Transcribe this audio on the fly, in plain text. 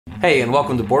Hey, and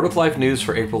welcome to Board with Life News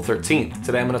for April 13th.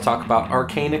 Today I'm going to talk about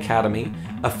Arcane Academy,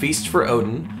 A Feast for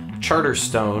Odin,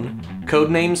 Charterstone,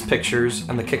 Codenames Pictures,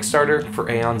 and the Kickstarter for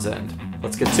Aeon's End.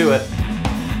 Let's get to it.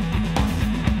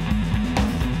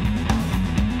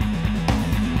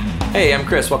 Hey, I'm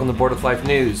Chris. Welcome to Board with Life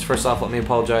News. First off, let me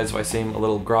apologize if I seem a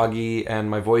little groggy and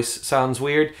my voice sounds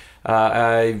weird.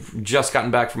 I've just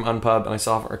gotten back from Unpub and I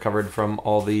still haven't recovered from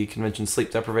all the convention sleep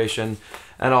deprivation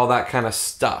and all that kind of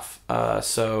stuff.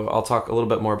 So I'll talk a little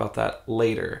bit more about that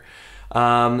later.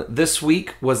 This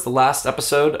week was the last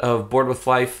episode of Board with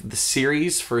Life, the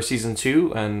series for season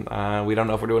 2, and we don't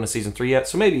know if we're doing a season 3 yet,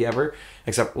 so maybe ever,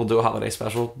 except we'll do a holiday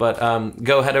special. But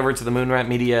go head over to the Moonrat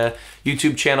Media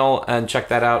YouTube channel and check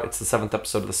that out. It's the 7th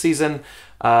episode of the season.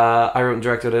 I wrote and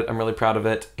directed it. I'm really proud of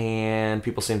it, and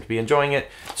people seem to be enjoying it.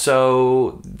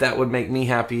 So that would make me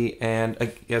happy,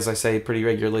 and as I say pretty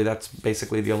regularly, that's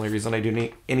basically the only reason I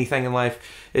do anything in life,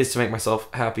 is to make myself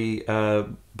happy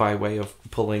by way of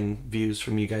pulling views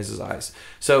from you guys' eyes.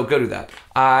 So go do that.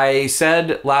 I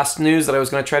said last news that I was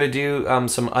going to try to do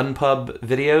some Unpub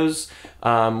videos,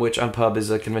 which Unpub is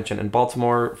a convention in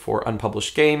Baltimore for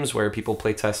unpublished games where people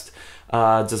playtest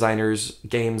designers'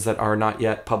 games that are not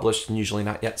yet published and usually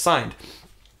not yet signed.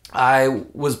 I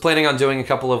was planning on doing a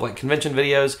couple of convention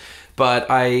videos, but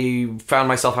I found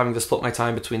myself having to split my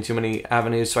time between too many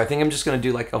avenues, so I think I'm just going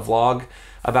to do a vlog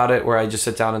about it where I just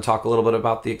sit down and talk a little bit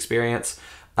about the experience.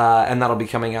 And that'll be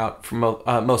coming out from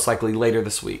most likely later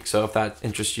this week. So if that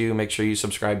interests you, make sure you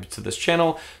subscribe to this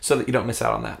channel so that you don't miss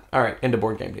out on that. All right, into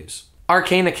board game news.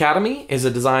 Arcane Academy is a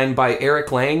design by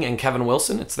Eric Lang and Kevin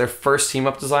Wilson. It's their first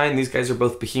team-up design. These guys are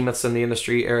both behemoths in the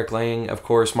industry. Eric Lang, of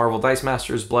course, Marvel Dice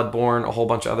Masters, Bloodborne, a whole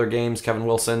bunch of other games. Kevin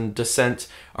Wilson, Descent,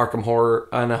 Arkham Horror,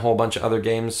 and a whole bunch of other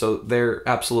games. So they're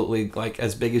absolutely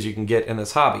as big as you can get in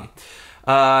this hobby.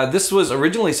 This was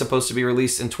originally supposed to be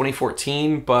released in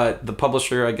 2014, but the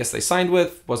publisher I guess they signed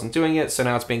with wasn't doing it, so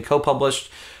now it's being co-published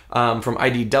from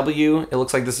IDW. It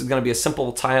looks like this is going to be a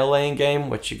simple tile-laying game,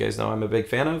 which you guys know I'm a big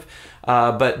fan of,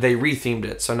 but they rethemed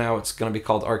it, so now it's going to be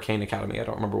called Arcane Academy. I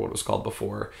don't remember what it was called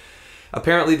before.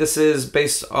 Apparently this is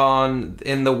based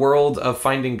in the world of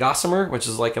Finding Gossamer, which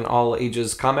is an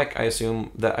all-ages comic. I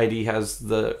assume that ID has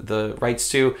the rights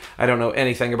to. I don't know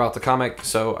anything about the comic,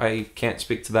 so I can't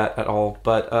speak to that at all.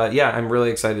 But yeah, I'm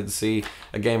really excited to see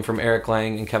a game from Eric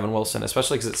Lang and Kevin Wilson,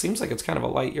 especially because it seems like it's kind of a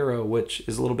light Euro, which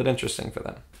is a little bit interesting for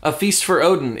them. A Feast for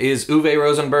Odin is Uwe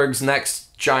Rosenberg's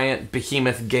next giant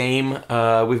behemoth game.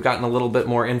 We've gotten a little bit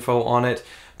more info on it.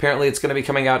 Apparently it's going to be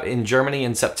coming out in Germany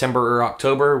in September or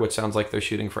October, which sounds like they're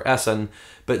shooting for Essen.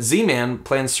 But Z-Man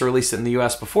plans to release it in the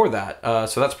US before that,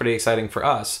 so that's pretty exciting for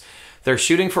us. They're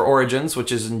shooting for Origins,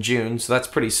 which is in June, so that's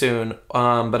pretty soon.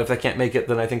 But if they can't make it,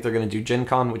 then I think they're going to do Gen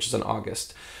Con, which is in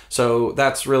August. So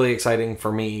that's really exciting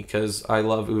for me, because I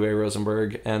love Uwe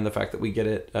Rosenberg, and the fact that we get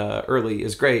it early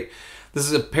is great. This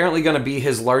is apparently going to be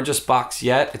his largest box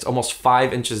yet. It's almost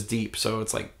 5 inches deep, so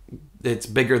it's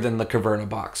bigger than the Caverna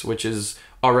box, which is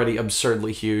already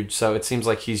absurdly huge. So it seems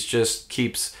like he's just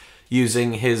keeps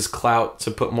using his clout to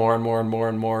put more and more and more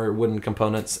and more wooden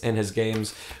components in his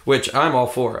games, which I'm all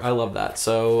for. I love that.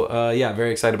 So yeah,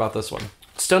 very excited about this one.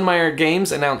 Stonemaier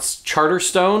Games announced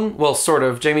Charterstone. Well, sort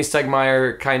of. Jamie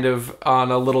Stegmaier kind of on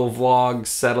a little vlog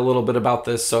said a little bit about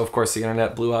this. So of course the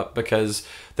internet blew up because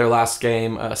their last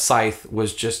game, Scythe,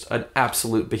 was just an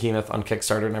absolute behemoth on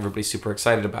Kickstarter and everybody's super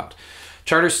excited about.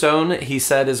 Charterstone, he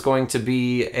said, is going to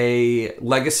be a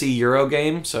legacy Euro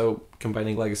game, so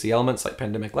combining legacy elements like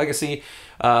Pandemic Legacy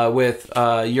with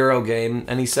Euro game.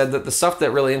 And he said that the stuff that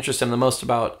really interested him the most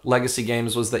about legacy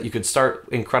games was that you could start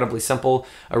incredibly simple,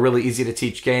 a really easy to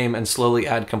teach game, and slowly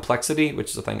add complexity,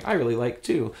 which is a thing I really like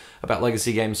too about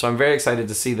legacy games. So I'm very excited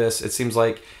to see this. It seems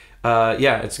like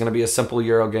yeah, it's going to be a simple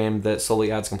Euro game that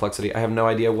slowly adds complexity. I have no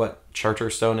idea what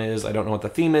Charterstone is. I don't know what the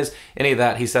theme is. Any of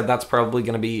that. He said that's probably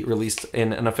going to be released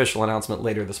in an official announcement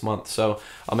later this month. So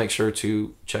I'll make sure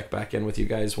to check back in with you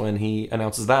guys when he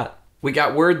announces that. We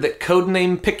got word that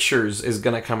Codename Pictures is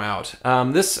going to come out.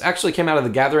 This actually came out of the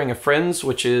Gathering of Friends,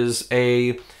 which is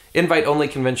a invite-only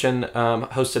convention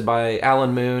hosted by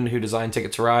Alan Moon, who designed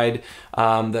Ticket to Ride,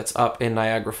 that's up in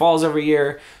Niagara Falls every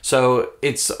year. So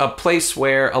it's a place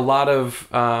where a lot of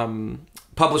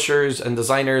publishers and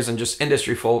designers and just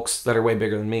industry folks that are way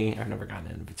bigger than me, I've never gotten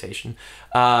an invitation,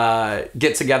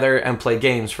 get together and play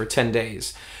games for 10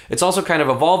 days. It's also kind of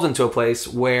evolved into a place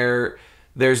where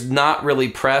there's not really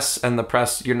press, and the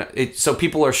press, so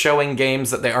people are showing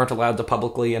games that they aren't allowed to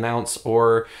publicly announce,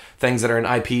 or things that are in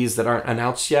IPs that aren't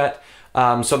announced yet.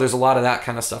 So there's a lot of that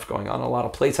kind of stuff going on, a lot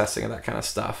of playtesting of that kind of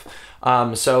stuff.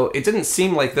 So it didn't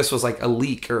seem like this was like a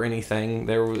leak or anything.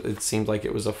 It seemed like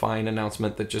it was a fine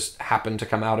announcement that just happened to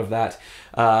come out of that.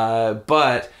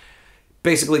 But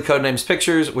basically Codenames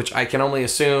Pictures, which I can only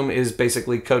assume is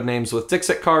basically Codenames with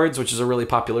Dixit cards, which is a really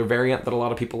popular variant that a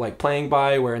lot of people like playing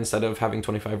by, where instead of having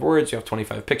 25 words, you have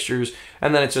 25 pictures,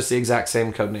 and then it's just the exact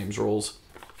same Codenames rules.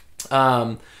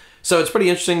 So it's pretty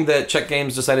interesting that Czech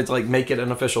Games decided to like make it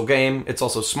an official game. It's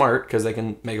also smart because they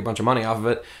can make a bunch of money off of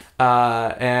it,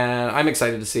 and I'm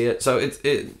excited to see it. So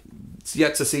it's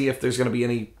yet to see if there's going to be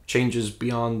any changes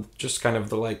beyond just kind of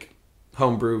the like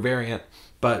homebrew variant,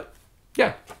 but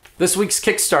yeah. This week's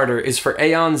Kickstarter is for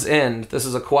Aeon's End. This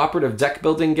is a cooperative deck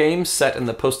building game set in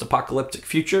the post-apocalyptic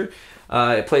future.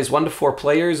 It plays 1 to 4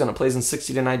 players and it plays in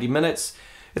 60 to 90 minutes.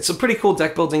 It's a pretty cool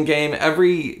deck building game.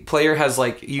 Every player has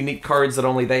like unique cards that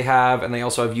only they have, and they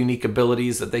also have unique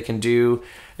abilities that they can do.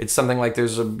 It's something like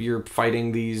you're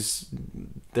fighting these,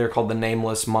 they're called the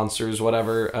nameless monsters,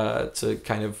 whatever, to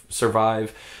kind of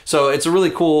survive. So it's a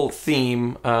really cool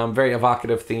theme, very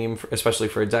evocative theme, especially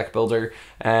for a deck builder,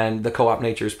 and the co-op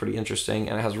nature is pretty interesting,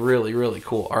 and it has really, really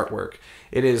cool artwork.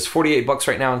 It is $48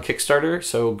 right now on Kickstarter,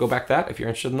 so go back that if you're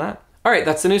interested in that. All right,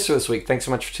 that's the news for this week. Thanks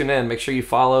so much for tuning in. Make sure you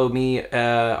follow me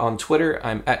on Twitter.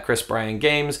 I'm at Chris Bryan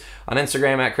Games. On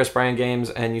Instagram, at Chris Bryan Games,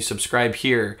 and you subscribe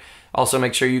here. Also,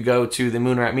 make sure you go to the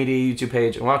Moonrat Media YouTube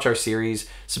page and watch our series.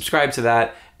 Subscribe to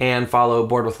that, and follow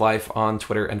Board with Life on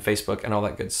Twitter and Facebook and all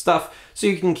that good stuff, so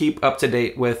you can keep up to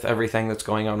date with everything that's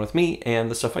going on with me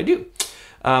and the stuff I do.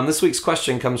 This week's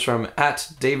question comes from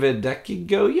at David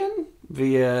Dekigoyan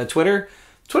via Twitter.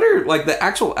 Twitter, like the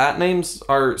actual @names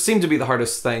seem to be the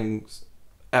hardest things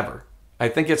ever. I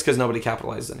think it's because nobody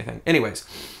capitalized anything. Anyways,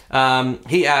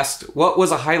 he asked, what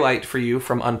was a highlight for you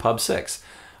from Unpub 6?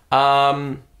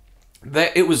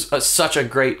 It was such a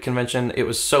great convention. It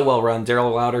was so well run.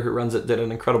 Daryl Lauder, who runs it, did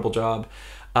an incredible job.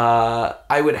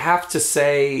 I would have to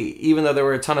say, even though there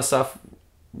were a ton of stuff,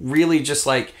 really just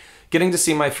like getting to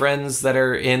see my friends that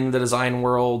are in the design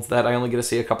world that I only get to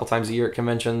see a couple times a year at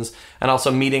conventions, and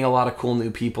also meeting a lot of cool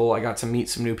new people. I got to meet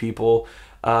some new people.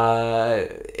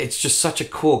 It's just such a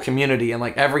cool community, and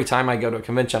like every time I go to a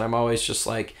convention, I'm always just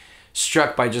like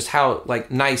struck by just how like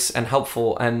nice and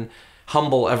helpful and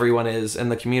humble everyone is in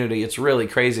the community. It's really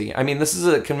crazy. I mean, this is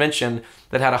a convention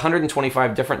that had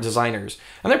 125 different designers,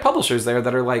 and there are publishers there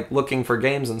that are like looking for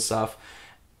games and stuff,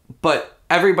 but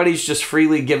everybody's just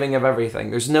freely giving of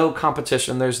everything. There's no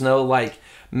competition. There's no like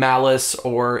malice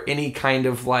or any kind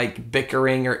of like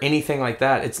bickering or anything like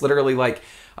that. It's literally like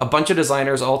a bunch of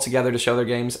designers all together to show their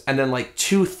games, and then like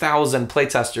 2,000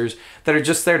 playtesters that are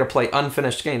just there to play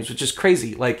unfinished games, which is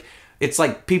crazy. Like, it's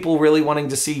like people really wanting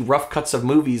to see rough cuts of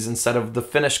movies instead of the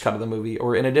finished cut of the movie,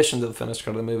 or in addition to the finished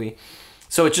cut of the movie.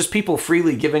 So it's just people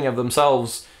freely giving of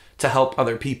themselves to help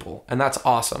other people, and that's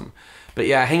awesome. But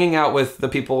yeah, hanging out with the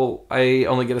people I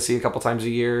only get to see a couple times a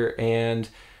year, and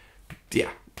yeah,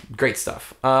 great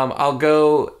stuff. I'll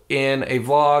go in a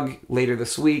vlog later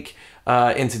this week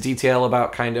into detail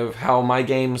about kind of how my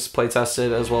games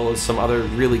playtested, as well as some other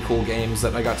really cool games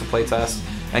that I got to playtest,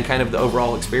 and kind of the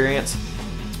overall experience.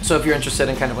 So if you're interested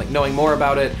in kind of like knowing more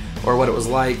about it, or what it was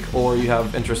like, or you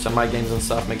have interest in my games and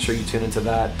stuff, make sure you tune into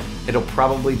that. It'll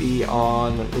probably be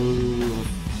on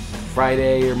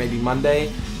Friday or maybe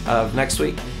Monday of next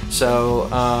week. So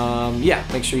yeah,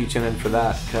 make sure you tune in for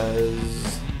that,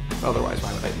 because otherwise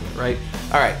why would I do it, right?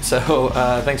 All right, so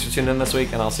thanks for tuning in this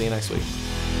week, and I'll see you next week.